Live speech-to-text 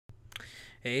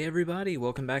Hey everybody,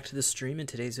 welcome back to the stream. In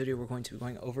today's video we're going to be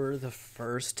going over the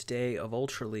first day of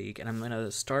Ultra League, and I'm going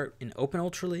to start in Open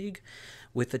Ultra League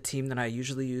with the team that I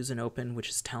usually use in Open, which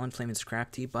is Talonflame and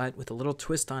Scrafty, but with a little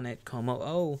twist on it,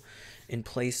 Kommo-o in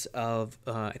place of,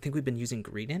 I think we've been using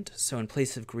Greedent, so in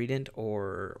place of Greedent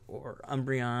or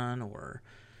Umbreon or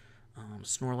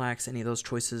Snorlax, any of those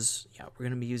choices, yeah, we're going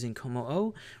to be using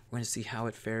Kommo-o. We're going to see how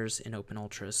it fares in Open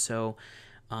Ultra, so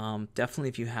definitely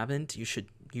if you haven't, you should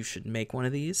make one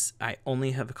of these. I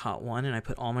only have caught one and I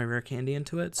put all my rare candy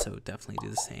into it, so definitely do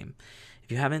the same. If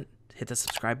you haven't, hit the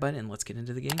subscribe button and let's get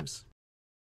into the games.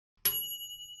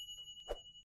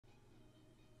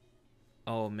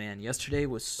 Oh man, yesterday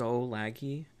was so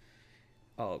laggy.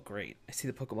 Oh great, I see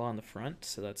the Pokeball on the front,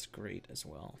 so that's great as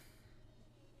well.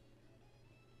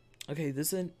 Okay,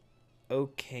 this is an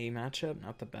okay matchup,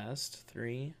 not the best.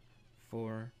 3,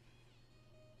 4.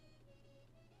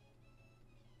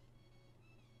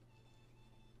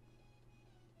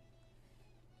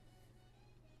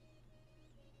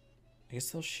 I guess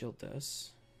they'll shield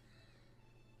this.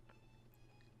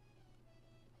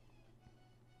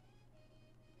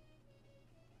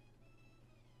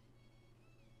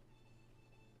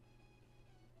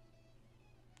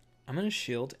 I'm going to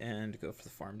shield and go for the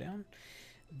farm down.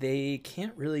 They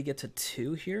can't really get to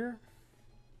 2 here.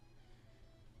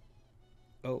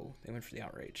 Oh, they went for the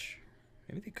outrage.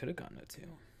 Maybe they could have gotten to 2.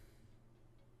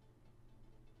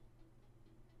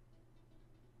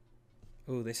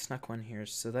 Oh, they snuck one here,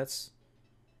 so that's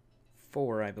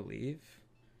 4, I believe.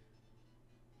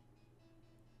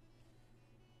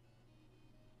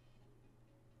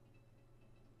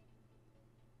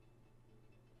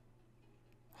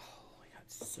 Oh, I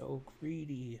got so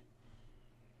greedy.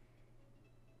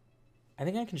 I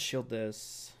think I can shield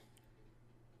this.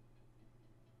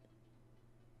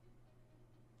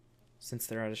 Since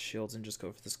they're out of shields, and just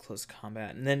go for this close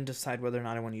combat. And then decide whether or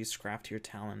not I want to use Scrafty or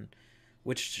Talon.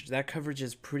 Which, that coverage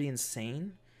is pretty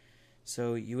insane.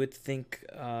 So you would think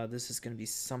this is going to be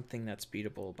something that's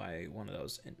beatable by one of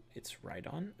those. And it's right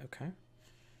on. Okay.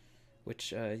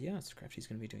 Which, yeah, Scrafty's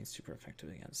going to be doing super effective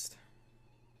against.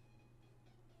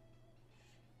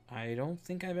 I don't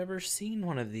think I've ever seen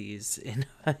one of these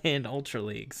in Ultra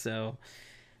League. So,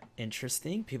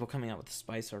 interesting. People coming out with the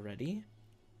spice already.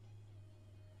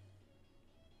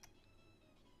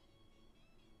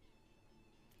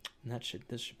 And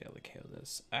this should be able to KO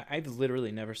this. I've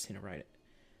literally never seen it right.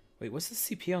 Wait, what's the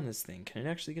CP on this thing? Can it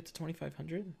actually get to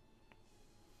 2,500?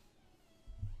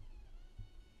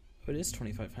 Oh, it is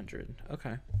 2,500.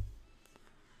 Okay.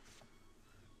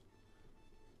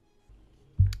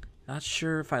 Not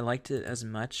sure if I liked it as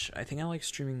much. I think I like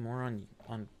streaming more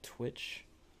on Twitch.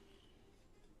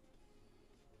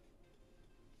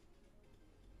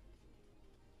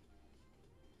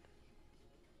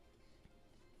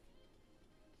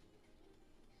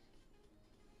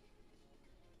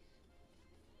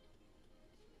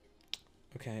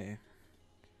 Okay.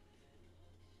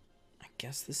 I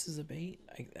guess this is a bait.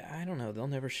 I don't know. They'll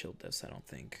never shield this, I don't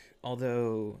think.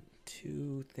 Although,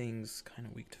 2 things kind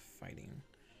of weak to fighting.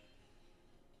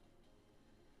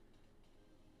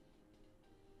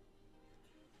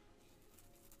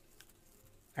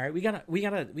 All right, we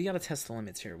gotta test the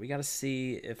limits here. We gotta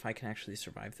see if I can actually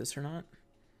survive this or not.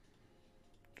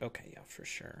 Okay, yeah, for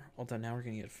sure. Although now we're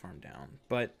gonna get a farm down,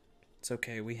 but it's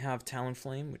okay. We have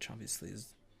Talonflame, which obviously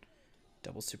is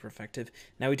double super effective.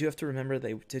 Now we do have to remember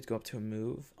they did go up to a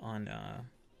move on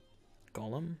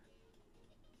Golem.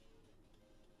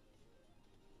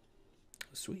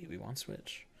 Oh, sweet, we want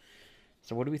switch.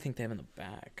 So what do we think they have in the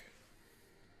back?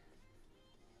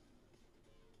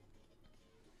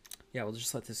 Yeah, we'll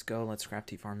just let this go. Let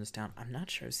Scrafty farm this down. I'm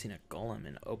not sure I've seen a Golem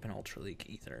in Open Ultra League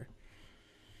either.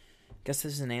 Guess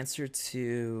this is an answer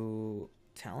to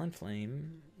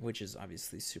Talonflame, which is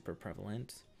obviously super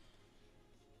prevalent.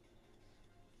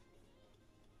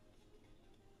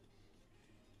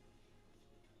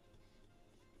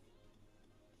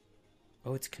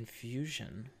 Oh, it's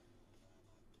Confusion.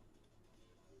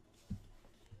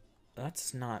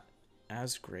 That's not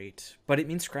as great, but it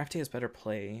means Scrafty has better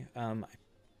play. I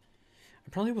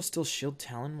probably will still shield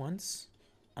Talon once,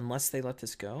 unless they let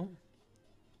this go.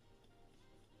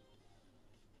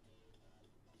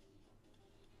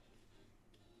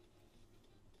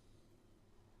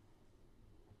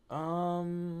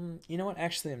 You know what?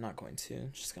 Actually, I'm not going to.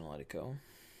 I'm just gonna let it go.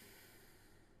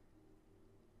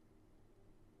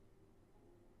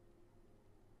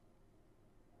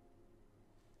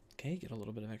 Okay, get a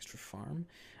little bit of extra farm.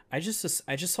 I just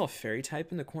saw Fairy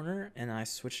type in the corner, and I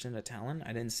switched into Talon.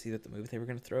 I didn't see that the move they were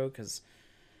gonna throw, because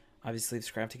obviously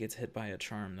if Scrafty gets hit by a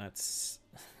charm, that's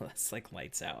like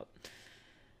lights out.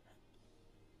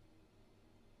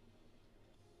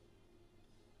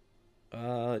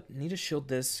 Need to shield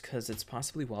this because it's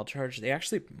possibly wild charge. They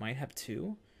actually might have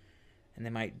two, and they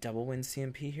might double win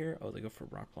CMP here. Oh, they go for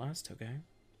Rock Blast. Okay.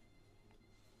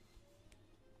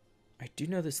 I do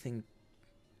know this thing.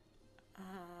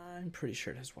 I'm pretty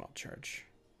sure it has wild charge.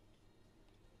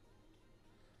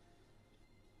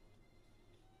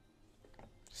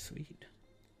 Sweet.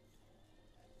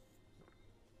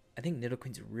 I think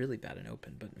Nidoqueen's really bad in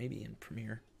open, but maybe in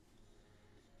Premier.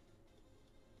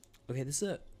 Okay, this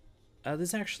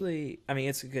is actually, I mean,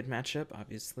 it's a good matchup,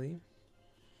 obviously,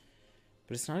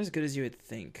 but it's not as good as you would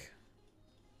think.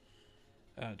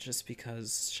 Just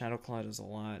because Shadow Claw does a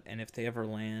lot, and if they ever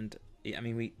land, I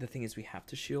mean, the thing is we have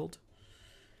to shield,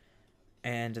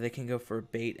 and they can go for a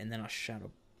bait and then a Shadow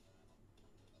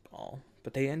Ball,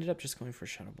 but they ended up just going for a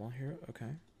Shadow Ball here.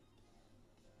 Okay,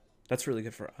 that's really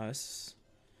good for us.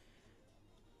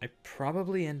 I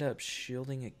probably end up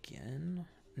shielding again.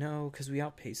 No, because we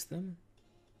outpaced them.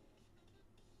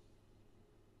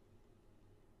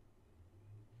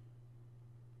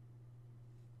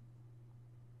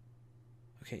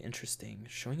 Okay, interesting.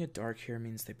 Showing a dark here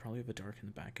means they probably have a dark in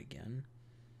the back again.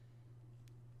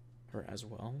 Or as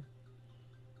well.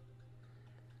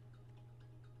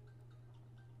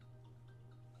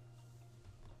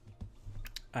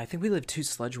 I think we live 2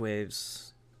 Sludge Waves.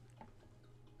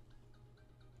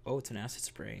 Oh, it's an Acid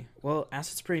Spray. Well,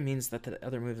 Acid Spray means that the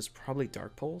other move is probably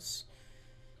Dark Pulse.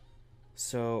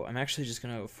 So I'm actually just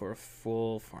going to go for a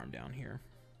full farm down here.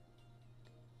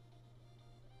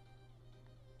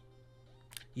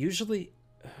 Usually,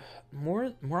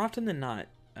 more often than not,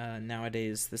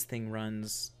 nowadays, this thing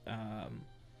runs... yeah,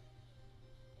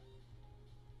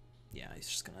 he's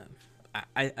just going to...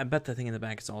 I bet the thing in the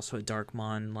back is also a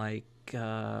Darkmon, like...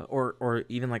 or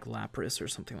even like Lapras or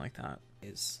something like that.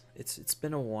 It's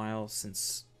been a while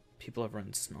since people have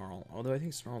run Snarl, although I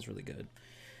think Snarl's really good.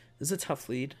 This is a tough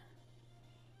lead,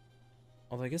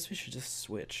 although I guess we should just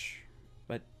switch,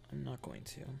 but I'm not going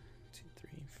to. 2, 3,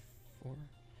 4,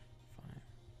 5.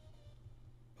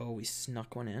 Oh, we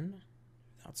snuck one in.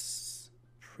 That's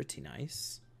pretty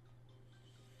nice.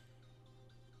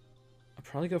 I'll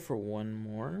probably go for one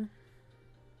more.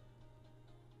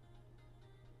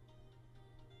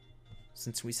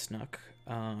 Since we snuck,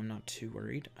 I'm not too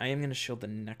worried. I am going to shield the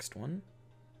next one.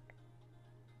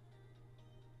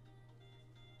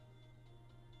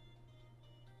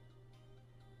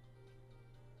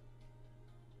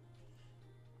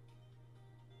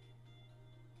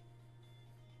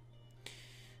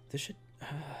 This should...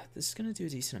 this is going to do a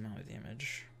decent amount of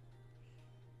damage.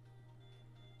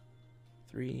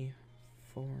 3,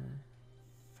 4,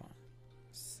 5,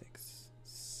 6,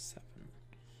 7...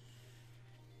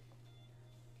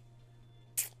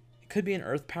 Could be an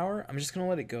Earth Power. I'm just going to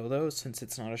let it go, though, since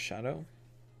it's not a Shadow.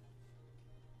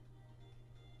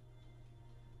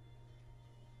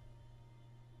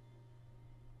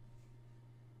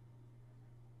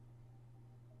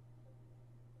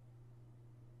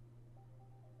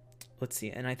 Let's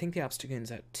see. And I think the Obstagoon's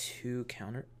at 2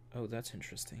 counter. Oh, that's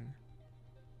interesting.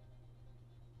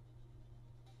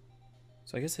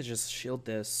 So I guess I just shield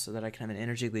this so that I can have an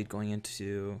energy lead going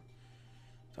into...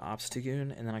 the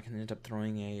Obstagoon, and then I can end up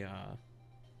throwing a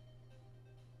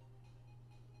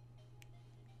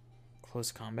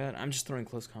close combat. I'm just throwing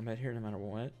close combat here no matter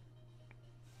what.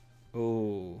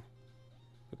 Oh,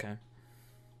 okay.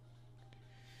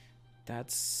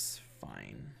 That's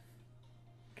fine.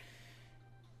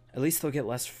 At least they'll get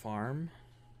less farm,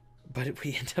 but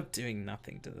we end up doing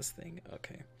nothing to this thing.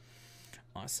 Okay,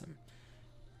 awesome.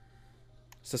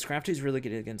 So Scrafty's really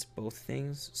good against both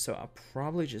things, so I'll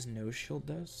probably just no-shield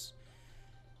this.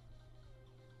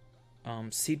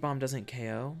 Seed Bomb doesn't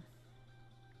KO.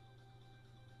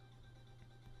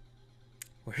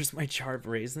 Where's my jar of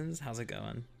raisins? How's it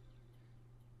going?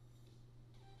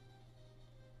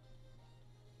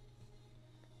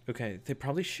 Okay, they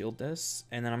probably shield this,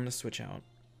 and then I'm going to switch out.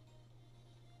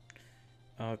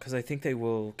 Because I think they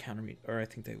will counter me, or I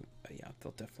think they, yeah,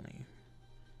 they'll definitely...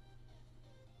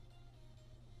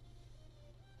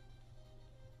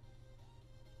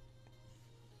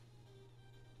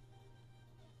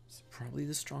 Probably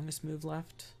the strongest move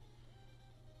left.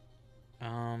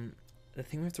 The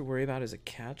thing we have to worry about is a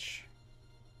catch.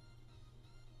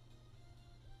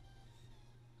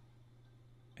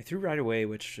 I threw right away,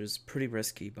 which is pretty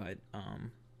risky, but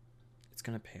it's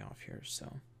gonna pay off here,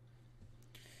 so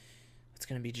it's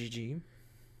gonna be GG.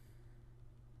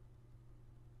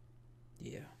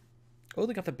 Yeah. Oh,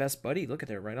 they got the best buddy. Look at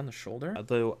that, right on the shoulder.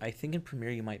 Although I think in Premier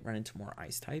you might run into more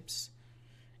ice types,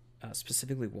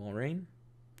 specifically Walrein.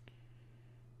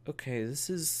 Okay, this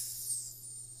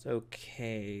is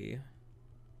okay.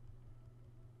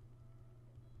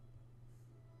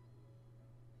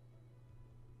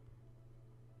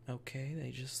 Okay,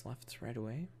 they just left right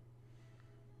away.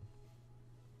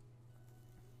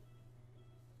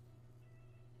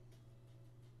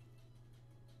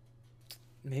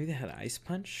 Maybe they had Ice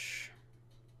Punch.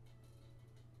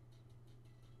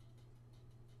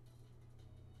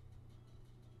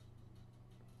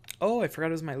 Oh, I forgot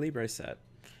it was my Libre set.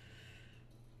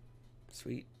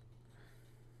 Sweet.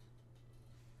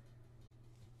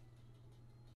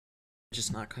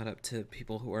 Just not caught up to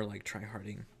people who are like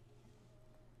tryharding.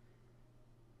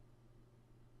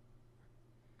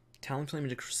 Talonflame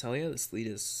into Cresselia. This lead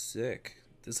is sick.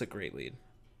 This is a great lead.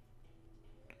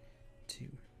 2,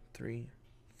 3,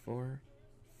 4,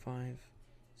 5,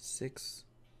 6,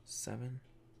 7,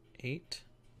 8.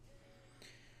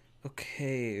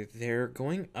 Okay, they're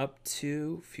going up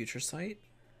to Future Sight.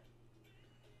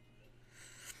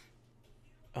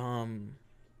 I'm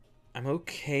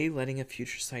okay letting a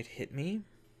Future Sight hit me.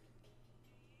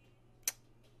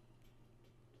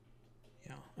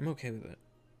 Yeah, I'm okay with it.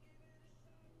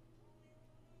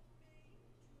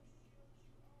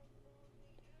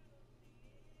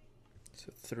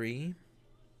 So 3.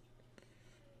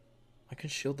 I can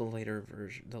shield the later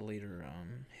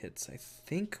hits. I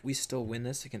think we still win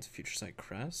this against Future Sight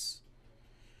Cress.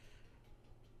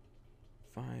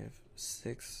 5,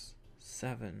 6,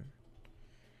 7.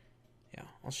 Yeah,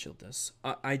 I'll shield this.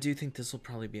 I do think this will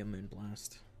probably be a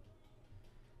Moonblast.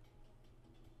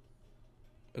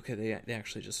 Okay, they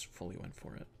actually just fully went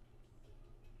for it.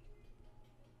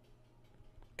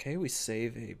 Okay, we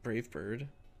save a Brave Bird.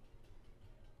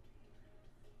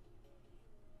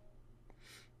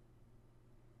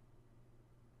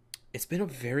 It's been a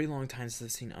very long time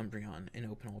since I've seen Umbreon in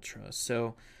Open Ultra,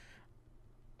 so...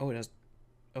 Oh, it has...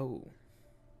 Oh.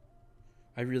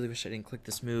 I really wish I didn't click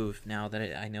this move now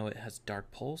that I know it has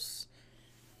Dark Pulse.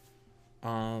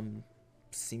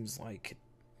 Seems like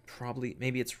probably...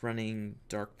 Maybe it's running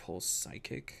Dark Pulse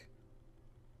Psychic.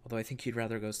 Although I think you'd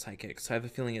rather go Psychic, so I have a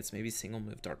feeling it's maybe single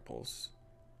move Dark Pulse.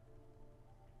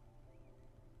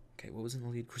 Okay, what was in the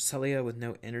lead? Cresselia with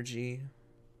no energy.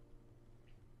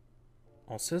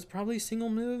 Also, it's probably single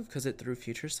move because it threw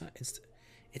Future Sight.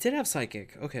 It did have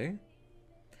Psychic. Okay,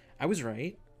 I was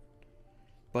right.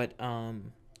 But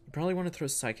you probably want to throw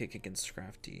Psychic against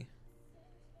Scrafty.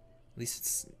 At least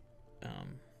it's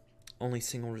only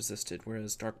single resisted,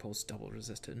 whereas Dark Pulse double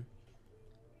resisted.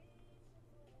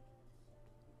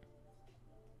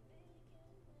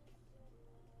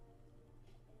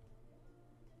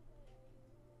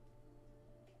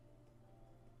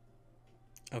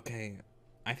 Okay,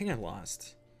 I think I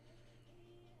lost.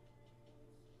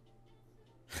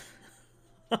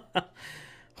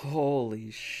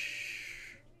 Holy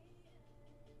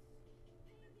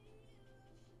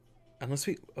Unless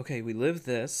we... Okay, we live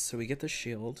this, so we get the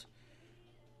shield.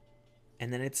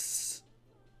 And then it's...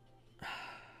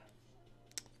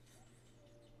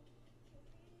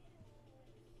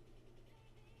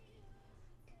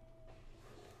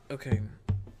 Okay.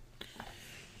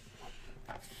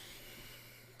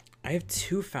 I have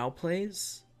 2 foul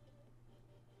plays.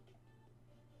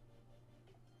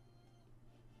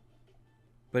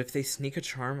 But if they sneak a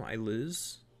charm, I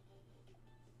lose.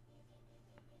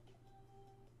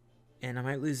 And I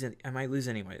might lose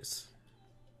anyways.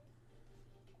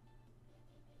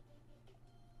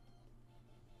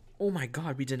 Oh my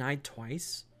god, we denied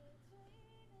twice?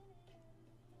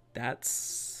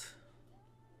 That's...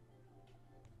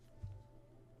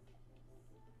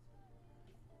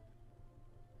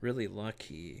 really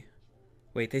lucky.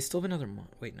 Wait, they still have another mon.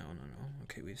 Wait, no.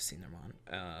 Okay, we've seen their mon.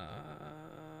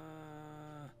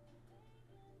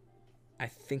 I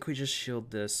think we just shield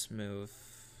this move.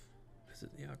 Is it,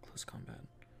 yeah, close combat.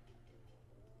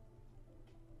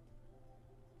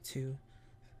 2,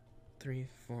 3,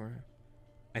 4.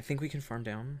 I think we can farm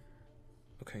down.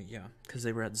 Okay, yeah, because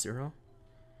they were at 0.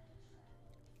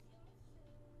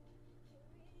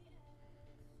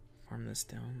 Farm this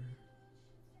down.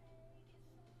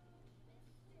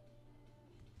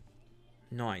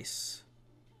 Nice.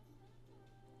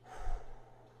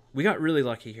 We got really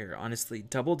lucky here, honestly.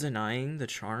 Double denying the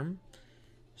charm.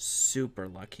 Super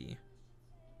lucky.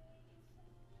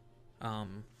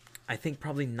 I think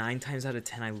probably 9 times out of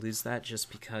 10 I lose that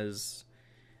just because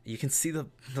you can see the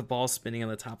ball spinning in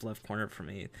the top left corner for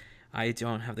me. I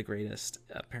don't have the greatest,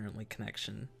 apparently,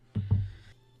 connection.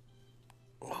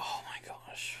 Oh my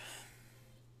gosh.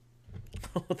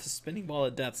 Oh, the spinning ball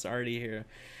of death's already here.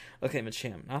 Okay,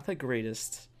 Machamp, not the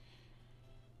greatest.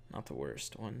 Not the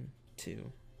worst. 1,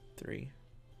 2, 3,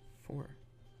 4,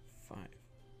 5,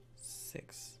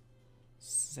 6,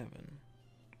 7.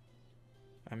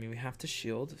 I mean, we have to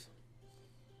shield.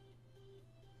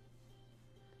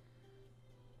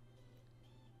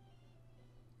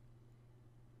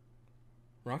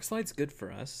 Rock Slide's good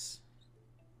for us.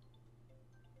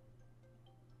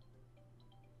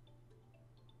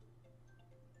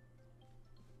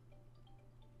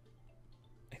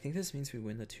 I think this means we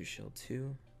win the 2 shield.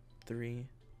 2, 3,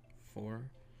 4,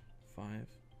 5,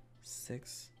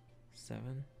 6,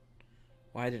 7.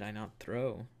 Why did I not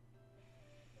throw?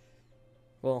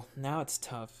 Well, now it's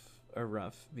tough or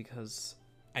rough because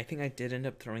I think I did end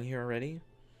up throwing here already.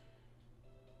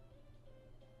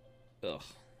 Ugh.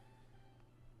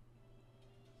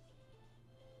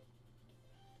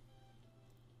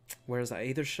 Whereas I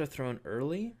either should have thrown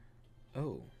early.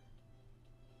 Oh.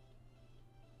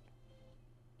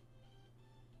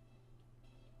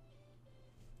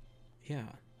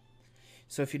 Yeah.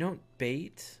 So if you don't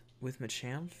bait with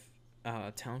Machamp,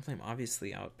 Talonflame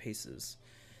obviously outpaces.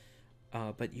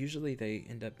 But usually they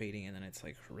end up baiting and then it's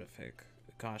like horrific.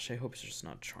 Gosh, I hope it's just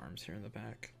not Charms here in the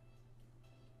back.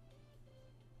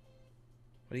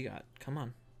 What do you got? Come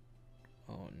on.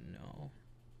 Oh no.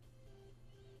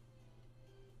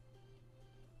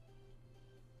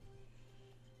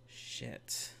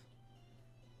 Shit.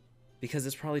 Because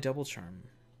it's probably double charm.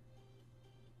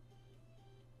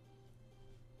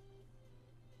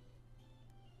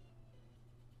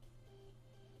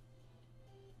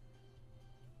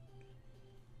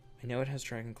 I know it has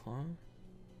Dragon Claw.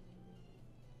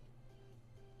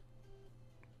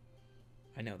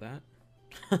 I know that.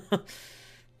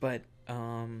 But,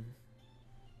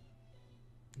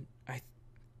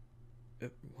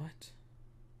 what?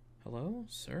 Hello,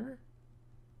 sir?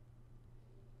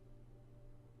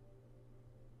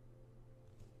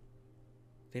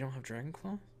 They don't have Dragon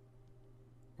Claw?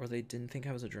 Or they didn't think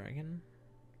I was a dragon?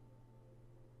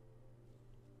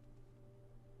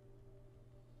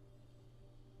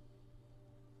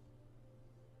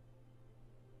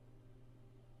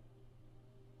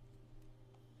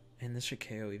 And this should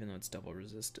KO even though it's double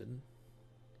resisted.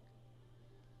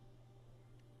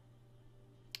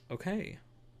 Okay.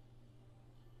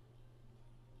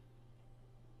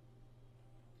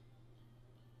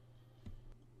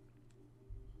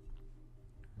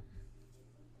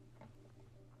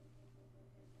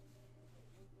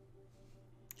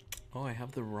 Oh, I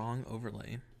have the wrong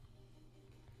overlay.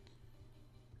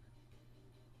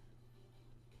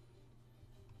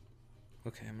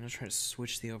 Okay, I'm gonna try to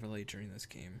switch the overlay during this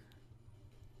game.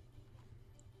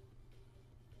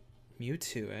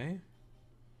 Mewtwo, eh?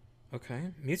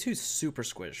 Okay, Mewtwo's super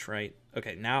squish, right?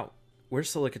 Okay, now,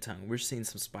 where's Silicatongue? We're seeing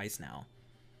some spice now.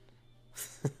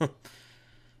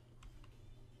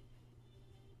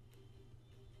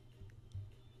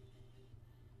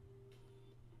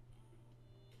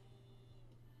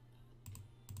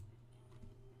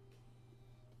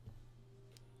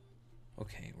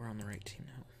 Okay, we're on the right team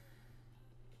now.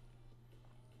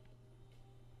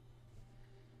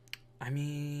 I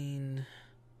mean,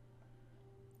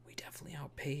 we definitely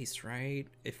outpaced, right?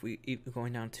 If we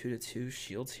going down 2-2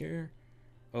 shields here.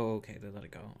 Oh, okay, they let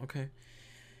it go. Okay.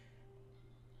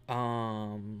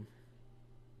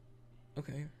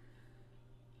 Okay.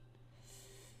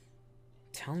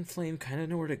 Talonflame kind of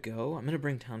know where to go. I'm gonna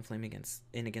bring Talonflame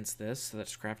against this so that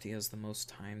Scrafty has the most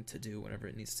time to do whatever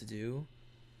it needs to do.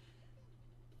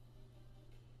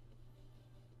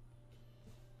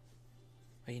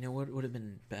 You know what would have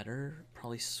been better?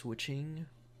 Probably switching.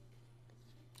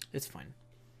 It's fine.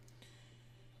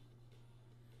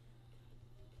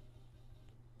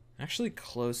 Actually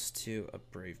close to a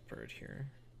Brave Bird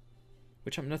here,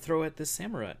 which I'm gonna throw at this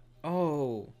Samurott.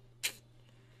 Oh,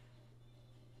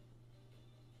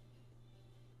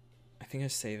 I think I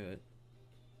save it.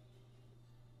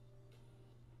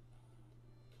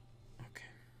 Okay.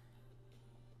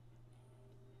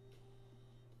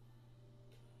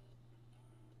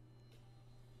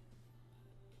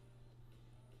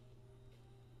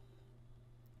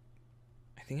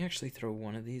 I think I actually throw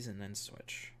one of these and then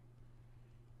switch.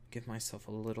 Give myself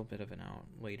a little bit of an out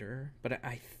later, but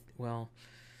well,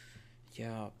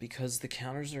 yeah, because the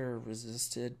counters are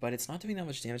resisted, but it's not doing that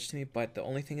much damage to me. But the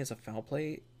only thing is a foul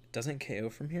play doesn't KO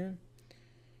from here,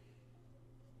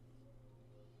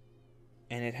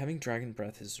 and it having Dragon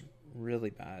Breath is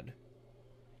really bad.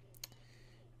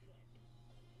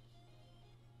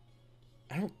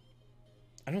 I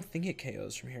don't think it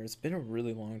KOs from here. It's been a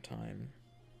really long time.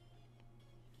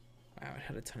 Wow, it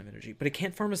had a ton of energy. But it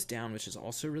can't farm us down, which is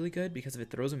also really good, because if it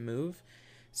throws a move,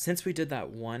 since we did that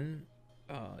one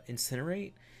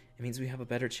Incinerate, it means we have a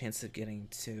better chance of getting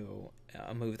to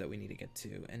a move that we need to get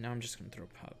to. And now I'm just going to throw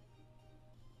Pup.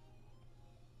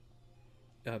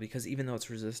 Because even though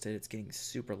it's resisted, it's getting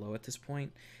super low at this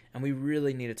point, and we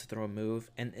really needed to throw a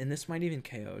move. And this might even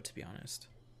KO, to be honest.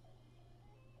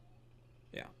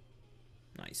 Yeah.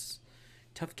 Nice.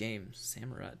 Tough game,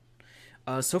 Samurott.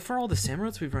 So far all the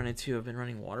Samurotts we've run into have been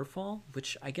running Waterfall,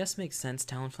 which I guess makes sense.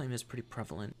 Talonflame is pretty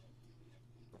prevalent.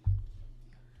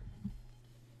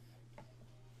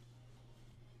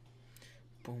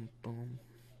 Boom, boom.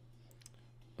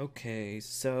 Okay,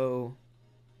 so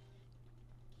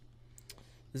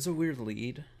this is a weird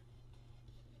lead.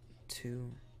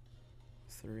 2,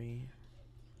 3,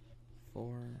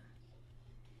 4.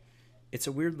 It's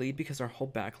a weird lead because our whole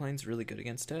backline's really good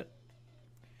against it.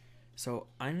 So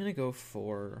I'm gonna go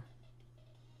for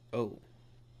I'm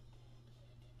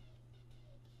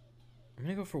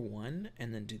gonna go for 1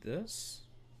 and then do this.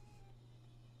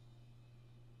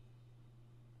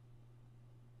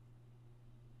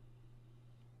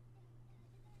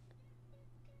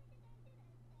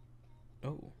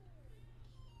 Oh.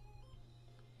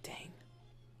 Dang.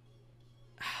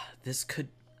 This could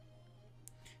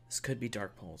be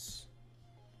Dark Pulse.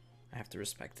 I have to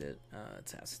respect it.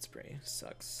 It's Acid Spray.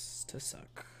 Sucks to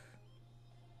suck.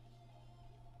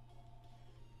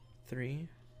 3,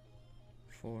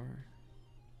 4,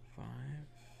 5.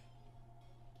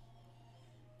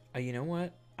 You know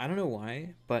what? I don't know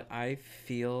why, but I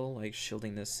feel like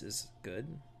shielding this is good.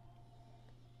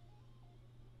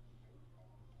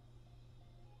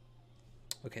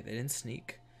 Okay, they didn't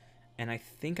sneak. And I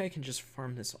think I can just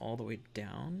farm this all the way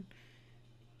down.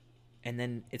 And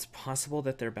then it's possible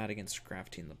that they're bad against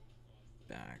Scrafty in the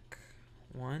back.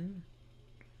 1,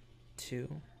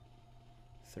 2,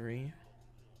 3.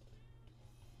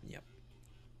 Yep.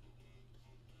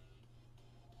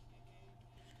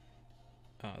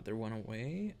 They're 1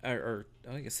 away. Or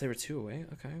I guess they were 2 away.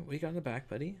 Okay, what do you got in the back,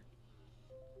 buddy?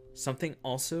 Something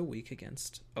also weak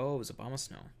against... Oh, it was a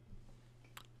Abomasnow.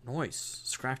 Nice.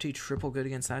 Scrafty triple good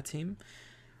against that team.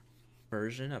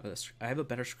 Version of I have a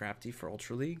better Scrafty for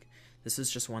Ultra League. This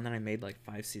is just one that I made like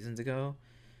 5 seasons ago.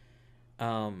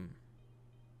 Oh,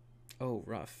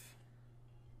 rough.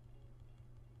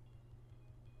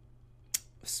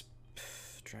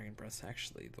 Dragon Breath's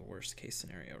actually the worst case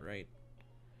scenario, right?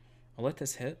 I'll let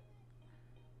this hit.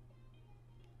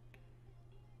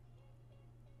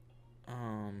 Do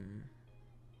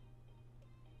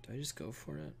I just go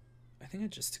for it? I think I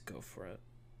just go for it.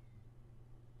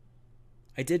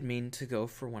 I did mean to go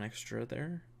for 1 extra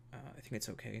there. I think it's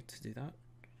okay to do that.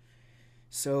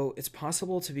 So it's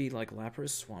possible to be like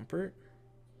Lapras Swampert.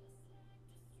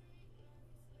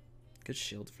 Good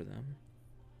shield for them.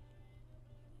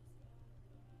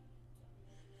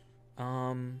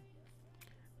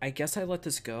 I guess I let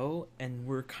this go, and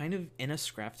we're kind of in a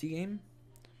Scrafty game.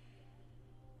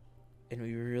 And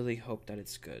we really hope that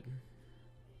it's good.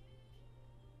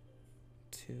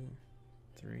 2,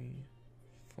 3,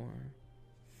 4,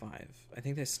 5. I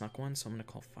think they snuck 1, so I'm going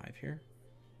to call 5 here.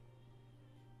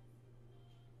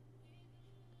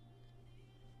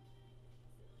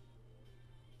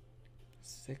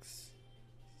 Six.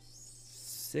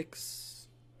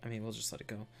 I mean, we'll just let it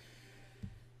go.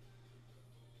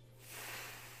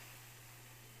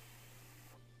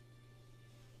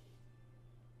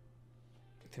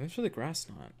 I think it's for the grass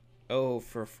knot. Oh,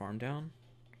 for a farm down?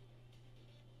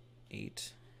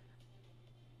 8.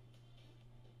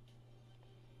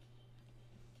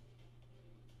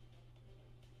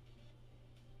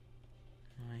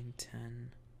 9,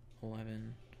 10,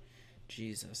 11.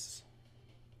 Jesus.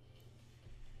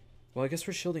 Well, I guess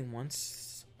we're shielding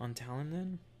once on Talon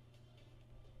then.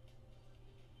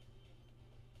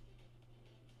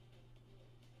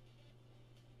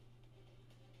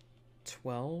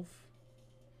 $12.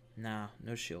 Nah,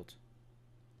 no shield.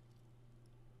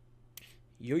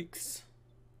 Yikes.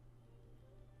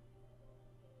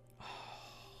 Oh,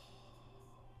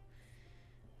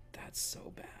 that's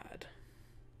so bad.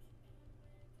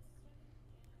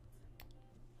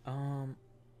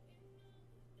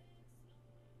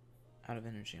 Out of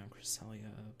energy on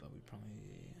Cresselia, but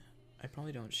I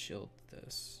probably don't shield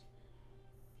this.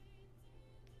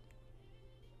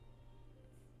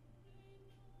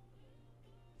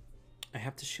 I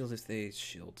have to shield if they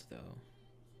shield, though.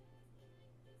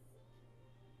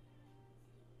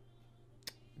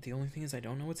 The only thing is I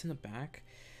don't know what's in the back,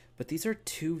 but these are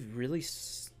 2 really...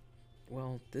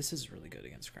 Well, this is really good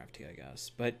against Scrafty, I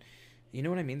guess. But you know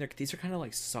what I mean? These are kind of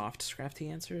like soft Scrafty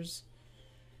answers.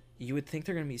 You would think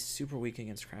they're going to be super weak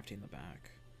against Scrafty in the back.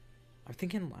 I'm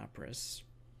thinking Lapras,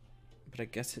 but I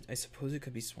guess I suppose it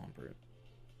could be Swampert.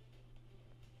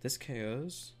 This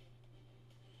KOs.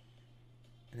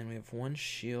 And then we have 1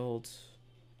 shield.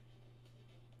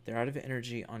 They're out of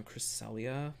energy on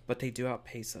Cresselia, but they do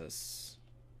outpace us.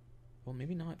 Well,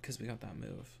 maybe not, because we got that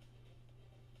move.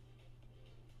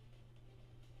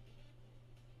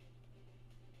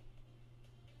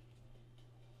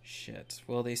 shit.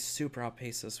 Well, they super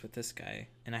outpace us with this guy.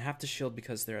 And I have to shield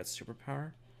because they're at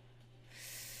superpower.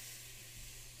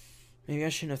 Maybe I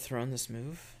shouldn't have thrown this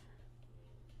move.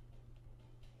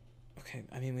 Okay,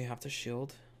 I mean, we have to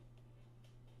shield.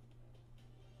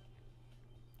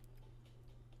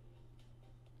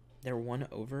 They're 1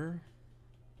 over.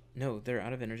 No, they're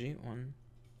out of energy. 1,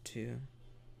 2,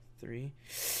 3.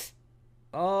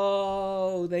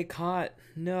 Oh, they caught.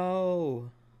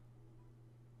 No.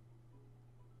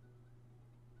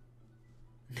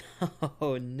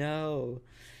 No, no.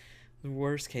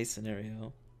 Worst case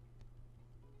scenario.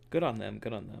 Good on them.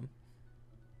 Good on them.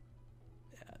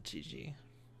 Yeah, GG.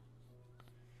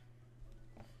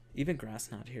 Even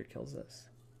Grass Knot here kills us.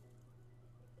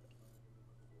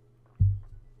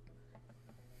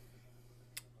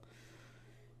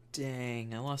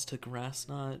 Dang, I lost to Grass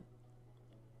Knot.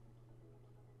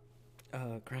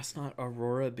 Grass Knot,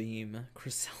 Aurora Beam,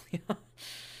 Cresselia.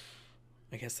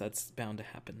 I guess that's bound to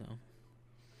happen though.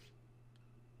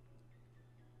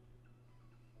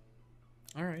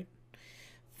 Alright.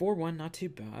 4-1, not too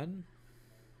bad.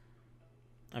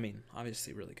 I mean,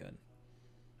 obviously really good.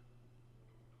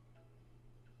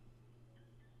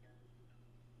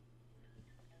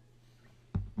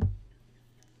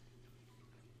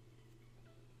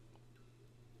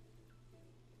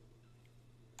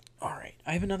 Alright,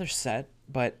 I have another set,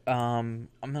 but I'm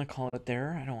gonna call it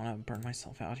there. I don't want to burn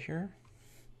myself out here.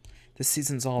 This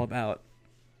season's all about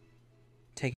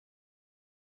taking.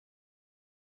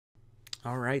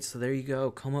 Alright, so there you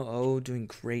go. Kommo-o doing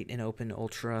great in Open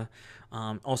Ultra.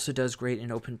 Also does great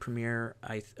in Open Premiere,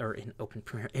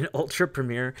 in Ultra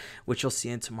Premiere, which you'll see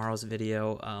in tomorrow's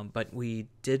video. But we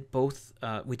did both.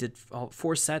 We did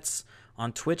 4 sets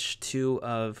on Twitch, 2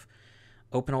 of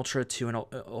Open Ultra, 2 an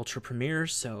Ultra Premiere.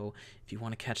 So if you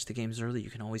want to catch the games early, you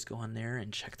can always go on there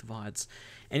and check the VODs.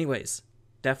 Anyways,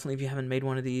 definitely if you haven't made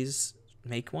one of these,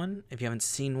 make one. If you haven't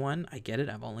seen one, I get it.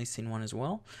 I've only seen one as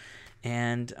well.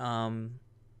 And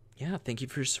yeah, thank you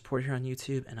for your support here on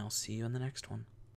YouTube, and I'll see you in the next one.